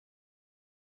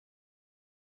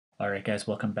Alright guys,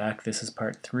 welcome back. This is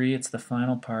part 3. It's the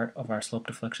final part of our slope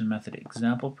deflection method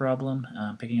example problem,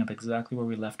 picking up exactly where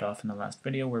we left off in the last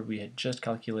video where we had just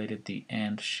calculated the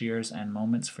end shears and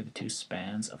moments for the two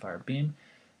spans of our beam.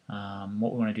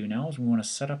 What we want to do now is we want to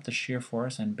set up the shear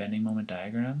force and bending moment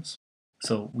diagrams.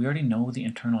 So we already know the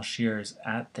internal shears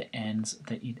at the ends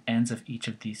of each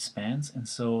of these spans, and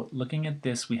so looking at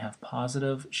this we have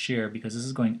positive shear because this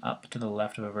is going up to the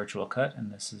left of a virtual cut,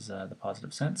 and this is the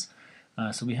positive sense.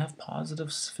 So we have positive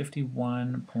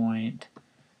 51.562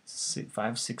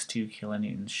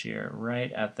 kilonewtons shear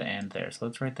right at the end there. So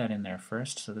let's write that in there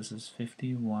first. So this is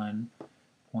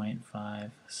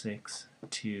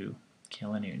 51.562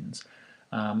 kilonewtons.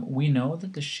 We know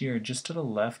that the shear just to the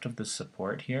left of the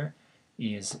support here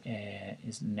is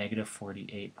negative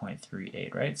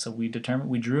 48.38, right? So we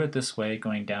drew it this way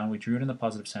going down. We drew it in the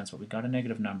positive sense, but we got a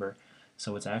negative number.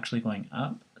 So it's actually going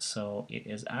up, so it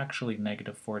is actually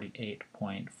negative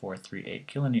 48.438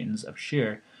 kilonewtons of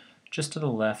shear just to the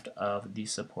left of the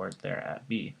support there at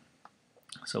B.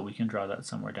 So we can draw that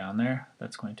somewhere down there.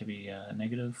 That's going to be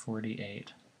negative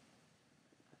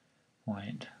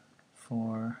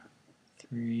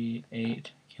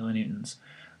 48.438 kilonewtons.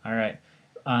 All right.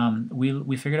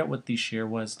 We figured out what the shear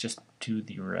was just to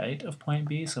the right of point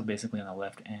B, so basically on the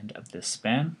left end of this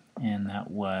span, and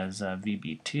that was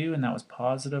VB2, and that was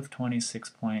positive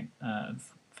 26.563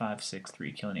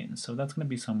 kilonewtons. So that's going to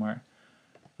be somewhere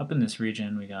up in this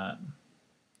region. We got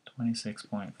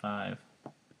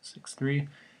 26.563,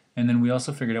 and then we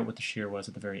also figured out what the shear was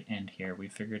at the very end here. We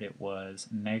figured it was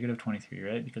negative 23,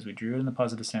 right? Because we drew it in the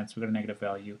positive sense, we got a negative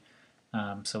value.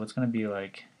 So it's going to be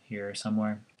like here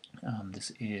somewhere.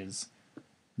 This is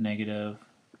negative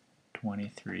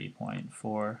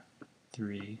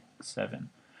 23.437.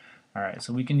 Alright,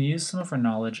 so we can use some of our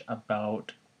knowledge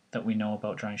that we know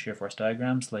about drawing shear force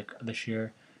diagrams, like the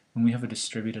shear, when we have a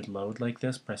distributed load like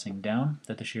this pressing down,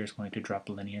 that the shear is going to drop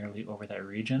linearly over that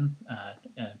region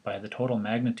by the total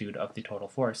magnitude of the total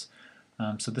force.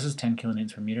 So this is 10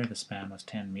 kilonewtons per meter, the span was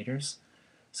 10 meters.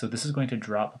 So this is going to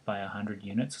drop by 100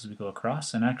 units as we go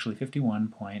across, and actually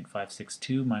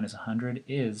 51.562 minus 100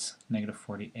 is negative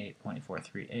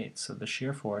 48.438. So the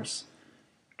shear force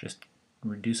just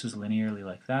reduces linearly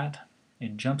like that.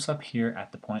 It jumps up here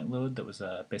at the point load that was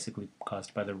basically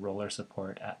caused by the roller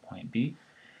support at point B.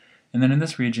 And then in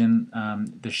this region,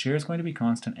 the shear is going to be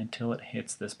constant until it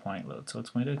hits this point load. So it's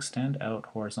going to extend out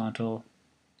horizontal.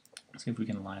 Let's see if we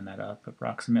can line that up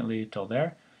approximately till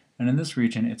there. And in this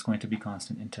region, it's going to be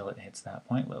constant until it hits that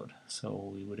point load. So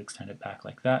we would extend it back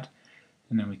like that,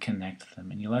 and then we connect them.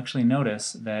 And you'll actually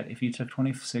notice that if you took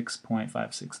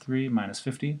 26.563 minus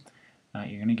 50,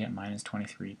 you're going to get minus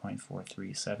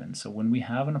 23.437. So when we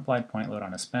have an applied point load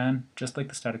on a span, just like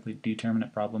the statically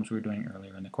determinate problems we were doing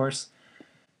earlier in the course,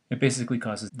 it basically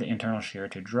causes the internal shear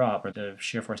to drop, or the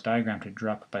shear force diagram to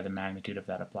drop by the magnitude of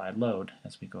that applied load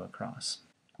as we go across.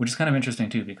 Which is kind of interesting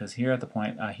too, because here at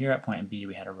point B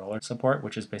we had a roller support,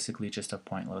 which is basically just a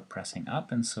point load pressing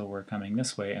up, and so we're coming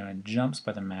this way, and it jumps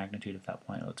by the magnitude of that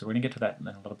point load. So we're going to get to that in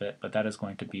a little bit, but that is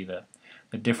going to be the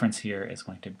difference here is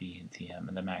going to be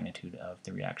the magnitude of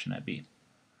the reaction at B.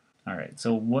 Alright,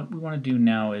 so what we want to do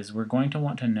now is we're going to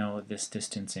want to know this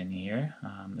distance in here.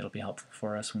 It'll be helpful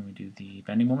for us when we do the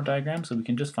bending moment diagram, so we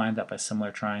can just find that by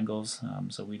similar triangles.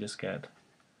 So we just get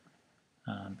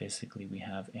basically we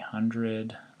have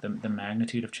 100, the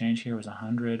magnitude of change here was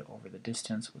 100 over the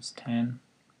distance was 10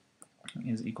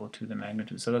 is equal to the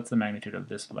magnitude. So that's the magnitude of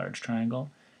this large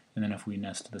triangle. And then if we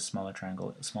nest the smaller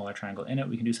triangle in it,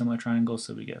 we can do similar triangles,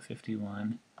 so we get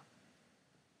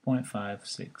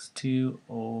 51.562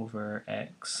 over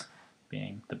x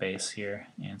being the base here.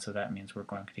 And so that means we're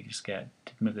going to just get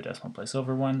to move the decimal place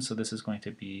over 1. So this is going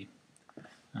to be,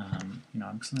 I'm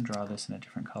just going to draw this in a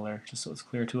different color just so it's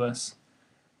clear to us.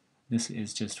 This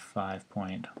is just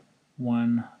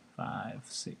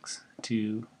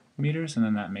 5.1562 meters, and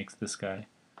then that makes this guy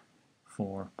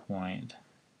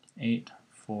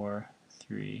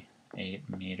 4.8438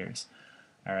 meters.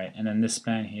 Alright, and then this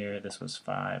span here, this was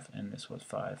 5, and this was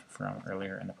 5 from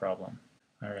earlier in the problem.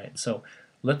 Alright, so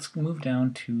let's move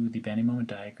down to the bending moment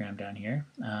diagram down here.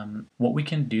 What we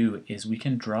can do is we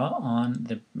can draw on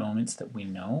the moments that we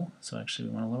know. So actually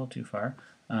we went a little too far.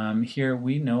 Here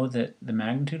we know that the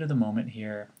magnitude of the moment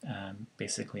here,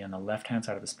 basically on the left-hand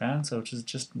side of the span, so which is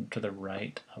just to the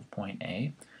right of point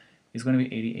A, is going to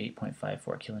be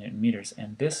 88.54 kilonewton meters,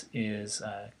 and this is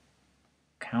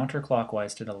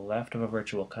counterclockwise to the left of a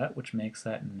virtual cut, which makes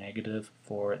that negative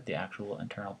for the actual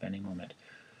internal bending moment.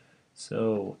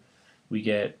 So we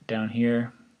get down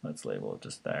here, let's label it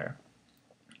just there.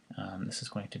 This is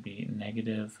going to be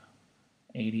negative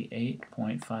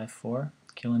 88.54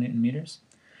 kilonewton meters.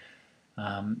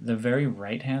 The very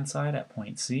right-hand side at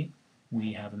point C,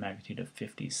 we have a magnitude of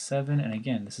 57, and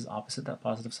again, this is opposite that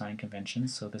positive sign convention,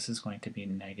 so this is going to be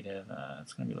negative,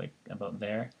 it's going to be like about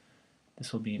there.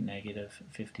 This will be negative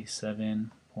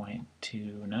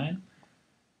 57.29,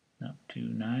 no,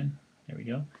 29, there we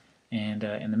go. And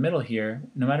in the middle here,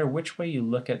 no matter which way you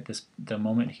look at this, the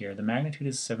moment here, the magnitude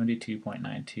is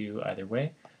 72.92 either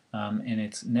way, and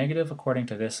it's negative according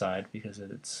to this side because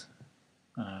it's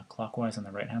clockwise on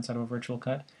the right-hand side of a virtual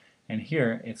cut, and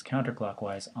here it's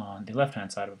counterclockwise on the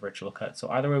left-hand side of a virtual cut. So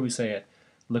either way we say it,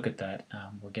 look at that,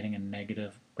 we're getting a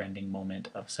negative bending moment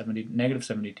of negative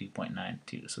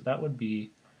 72.92. So that would be,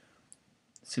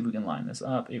 see if we can line this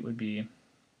up, it would be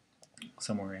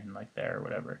somewhere in like there or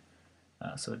whatever.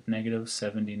 So it's negative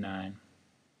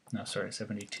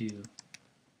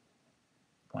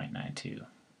 72.92.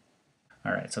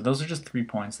 Alright, so those are just 3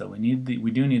 points that we need.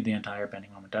 We do need the entire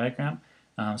bending moment diagram.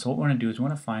 So what we want to do is we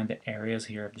want to find the areas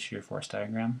here of the shear force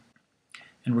diagram,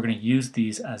 and we're going to use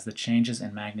these as the changes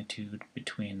in magnitude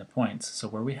between the points. So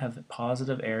where we have a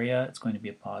positive area, it's going to be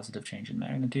a positive change in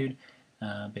magnitude,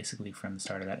 basically from the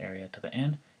start of that area to the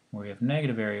end. Where we have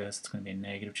negative areas, it's going to be a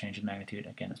negative change in magnitude,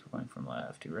 again, as we're going from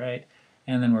left to right.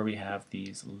 And then where we have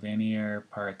these linear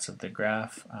parts of the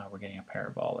graph, we're getting a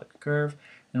parabolic curve.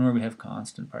 And where we have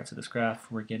constant parts of this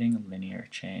graph, we're getting a linear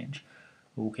change.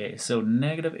 Okay, so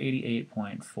negative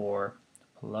 88.4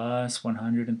 plus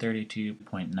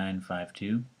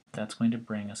 132.952, that's going to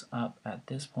bring us up at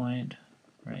this point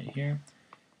right here.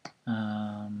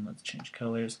 Let's change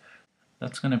colors.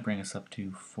 That's going to bring us up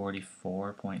to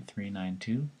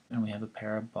 44.392, and we have a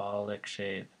parabolic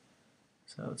shape.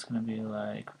 So it's going to be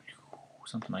like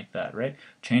something like that, right?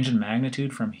 Change in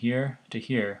magnitude from here to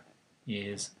here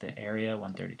is the area,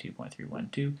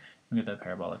 132.312, and we get that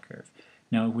parabolic curve.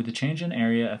 Now with the change in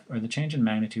area, or the change in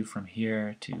magnitude from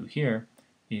here to here,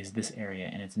 is this area,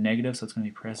 and it's negative, so it's going to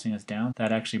be pressing us down.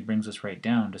 That actually brings us right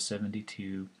down to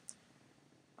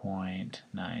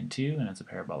 72.92, and it's a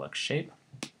parabolic shape.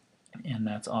 And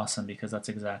that's awesome because that's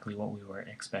exactly what we were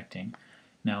expecting.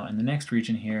 Now in the next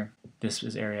region here, this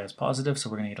area is positive, so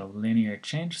we're going to get a linear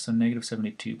change. So negative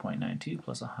 72.92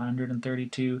 plus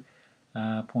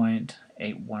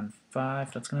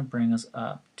 132.815, that's going to bring us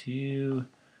up to,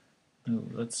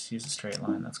 let's use a straight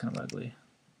line, that's kind of ugly.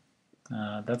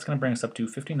 That's going to bring us up to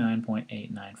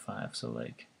 59.895, so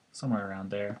like somewhere around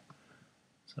there.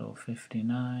 So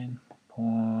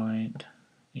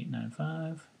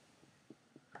 59.895.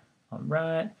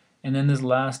 Alright, and then this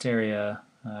last area,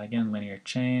 again, linear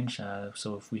change.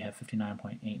 So if we have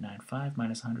 59.895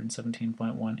 minus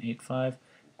 117.185,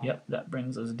 yep, that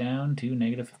brings us down to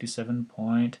negative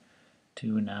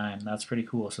 57.29. That's pretty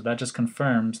cool. So that just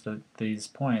confirms that these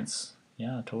points,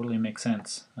 yeah, totally make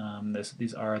sense.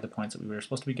 These are the points that we were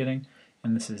supposed to be getting,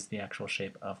 and this is the actual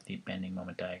shape of the bending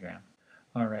moment diagram.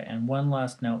 Alright, and one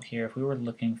last note here. If we were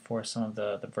looking for some of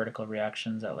the vertical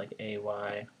reactions at like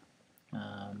AY,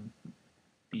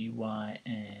 BY,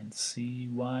 and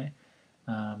CY,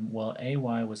 well,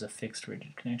 AY was a fixed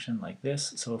rigid connection like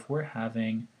this, so if we're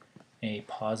having a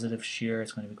positive shear,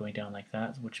 it's going to be going down like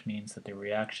that, which means that the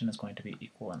reaction is going to be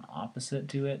equal and opposite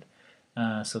to it.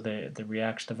 So the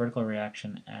vertical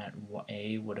reaction at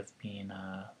A would have been,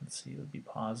 let's see, it would be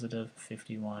positive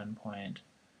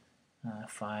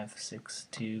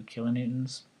 51.562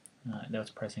 kilonewtons. That was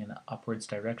pressing in the upwards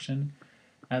direction.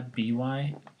 At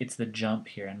BY, it's the jump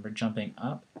here, and we're jumping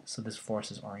up, so this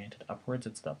force is oriented upwards.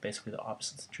 It's basically the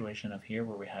opposite situation of here,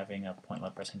 where we're having a point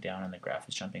load pressing down and the graph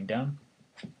is jumping down.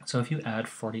 So if you add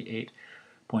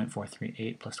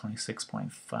 48.438 plus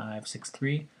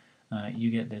 26.563,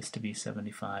 you get this to be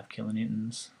 75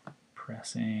 kilonewtons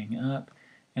pressing up.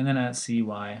 And then at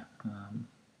CY,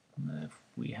 if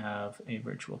we have a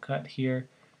virtual cut here,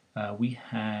 we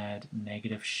had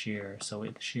negative shear. So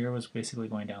the shear was basically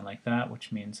going down like that,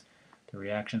 which means the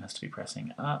reaction has to be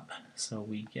pressing up. So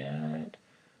we get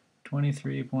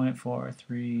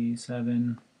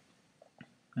 23.437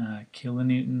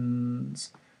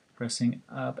 kilonewtons pressing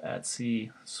up at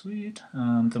C. Sweet.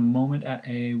 The moment at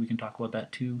A, we can talk about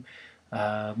that too.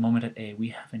 Moment at A, we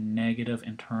have a negative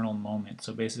internal moment.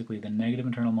 So basically the negative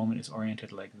internal moment is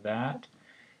oriented like that,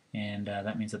 and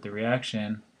that means that the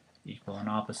reaction, equal and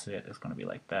opposite, is going to be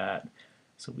like that.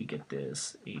 So we get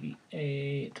this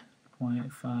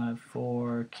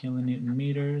 88.54 kilonewton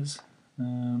meters.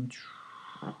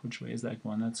 Which way is that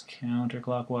going? That's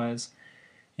counterclockwise.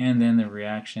 And then the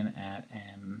reaction at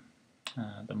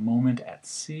the moment at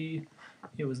C,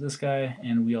 it was this guy,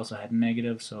 and we also had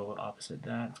negative, so opposite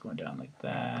that, it's going down like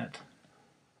that.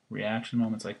 reaction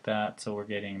moments like that. So we're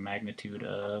getting a magnitude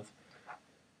of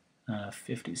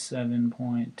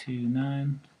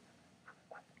 57.29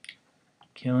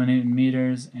 kilonewton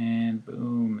meters, and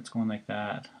boom, it's going like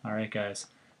that. Alright guys,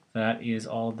 that is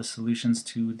all of the solutions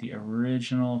to the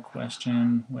original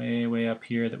question way up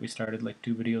here that we started like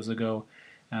 2 videos ago,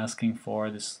 asking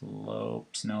for the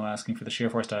slopes, asking for the shear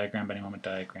force diagram, bending moment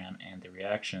diagram, and the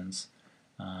reactions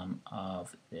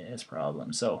of this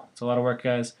problem. So it's a lot of work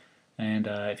guys, and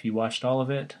if you watched all of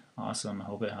it, awesome. I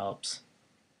hope it helps.